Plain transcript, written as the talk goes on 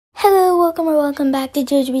welcome back to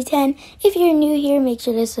JoJoB 10. If you're new here, make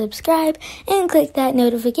sure to subscribe and click that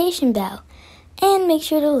notification bell. And make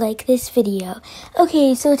sure to like this video.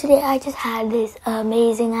 Okay, so today I just had this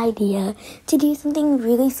amazing idea to do something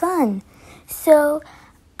really fun. So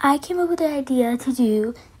I came up with the idea to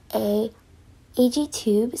do a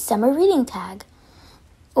AGTube summer reading tag.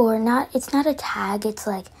 Or not, it's not a tag, it's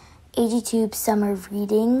like AGTube summer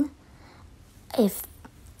reading. If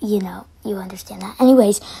you understand that.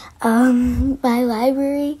 Anyways, my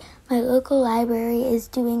local library is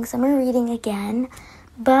doing summer reading again,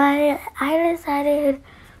 but I decided,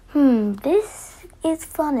 this is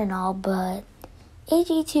fun and all, but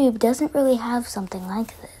AGTube doesn't really have something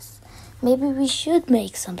like this. Maybe we should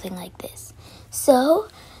make something like this. So,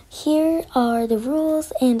 here are the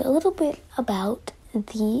rules and a little bit about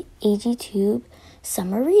the AGTube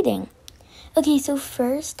summer reading. Okay, so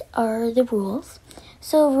first are the rules.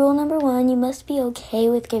 So rule number 1, you must be okay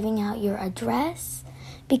with giving out your address,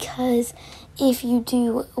 because if you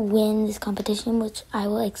do win this competition, which I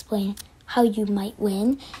will explain how you might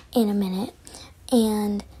win in a minute,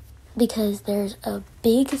 and because there's a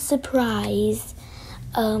big surprise,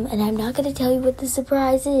 and I'm not going to tell you what the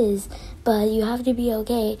surprise is, but you have to be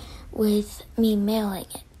okay with me mailing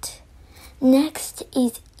it. Next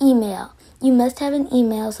is email. You must have an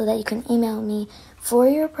email so that you can email me for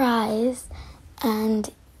your prize. And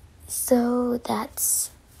so that's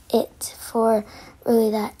it for really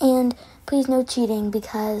that. And please no cheating,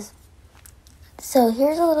 because, so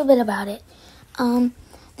here's a little bit about it. The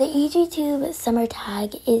AGTube summer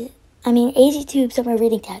tag AGTube summer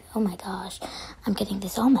reading tag. Oh my gosh, I'm getting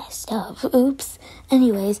this all messed up. Oops.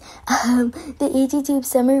 Anyways, the AGTube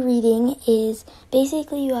summer reading is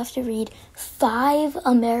basically you have to read 5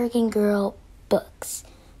 American Girl books.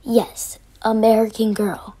 Yes, American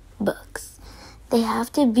Girl books. They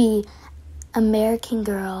have to be American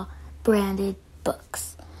Girl branded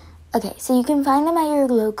books. Okay, so you can find them at your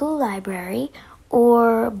local library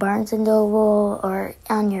or Barnes & Noble or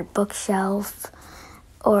on your bookshelf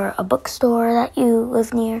or a bookstore that you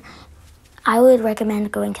live near. I would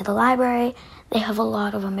recommend going to the library. They have a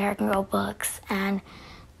lot of American Girl books, and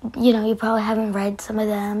you probably haven't read some of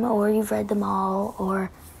them, or you've read them all,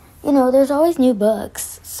 or there's always new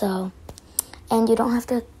books. So, and you don't have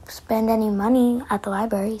to spend any money at the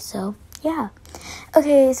library, so yeah.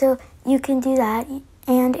 Okay, so you can do that,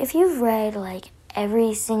 and if you've read like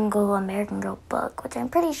every single American Girl book, which I'm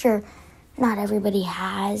pretty sure not everybody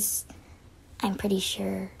has, I'm pretty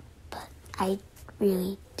sure, but I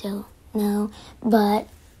really don't know, but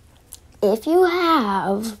if you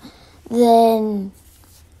have, then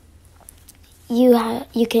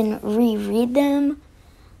you can reread them.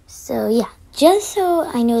 So yeah, just so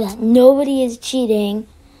I know that nobody is cheating,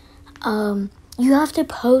 you have to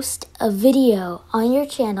post a video on your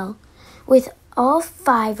channel with all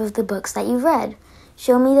 5 of the books that you've read.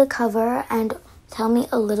 Show me the cover and tell me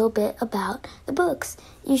a little bit about the books.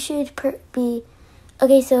 You should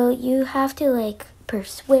so you have to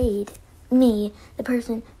persuade me, the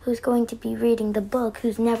person who's going to be reading the book,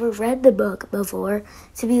 who's never read the book before,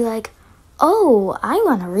 to be like, oh, I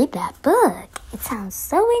want to read that book. It sounds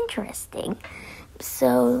so interesting.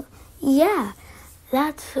 So, yeah,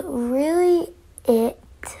 that's really it.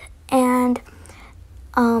 And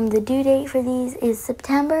the due date for these is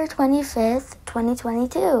September 25th,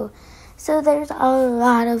 2022. So there's a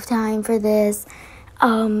lot of time for this.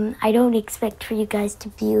 I don't expect for you guys to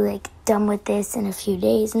be done with this in a few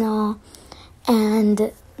days and all.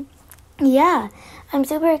 And yeah, I'm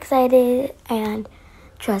super excited, and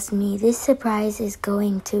trust me, this surprise is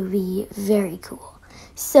going to be very cool.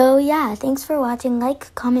 So yeah, thanks for watching.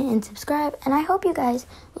 Like, comment, and subscribe. And I hope you guys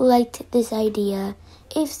liked this idea.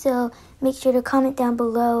 If so, make sure to comment down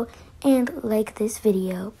below and like this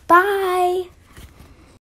video. Bye!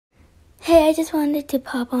 Hey, I just wanted to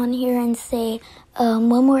pop on here and say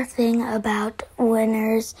one more thing about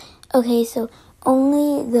winners. Okay, so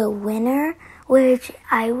only the winner, which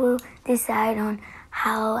I will decide on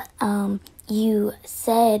how you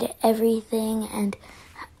said everything and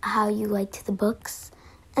how you liked the books.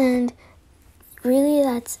 And really,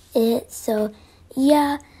 that's it. So,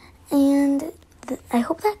 yeah, and I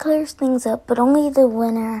hope that clears things up, but only the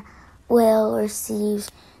winner will receive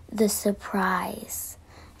the surprise.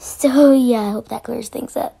 So, yeah, I hope that clears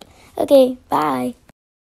things up. Okay, bye.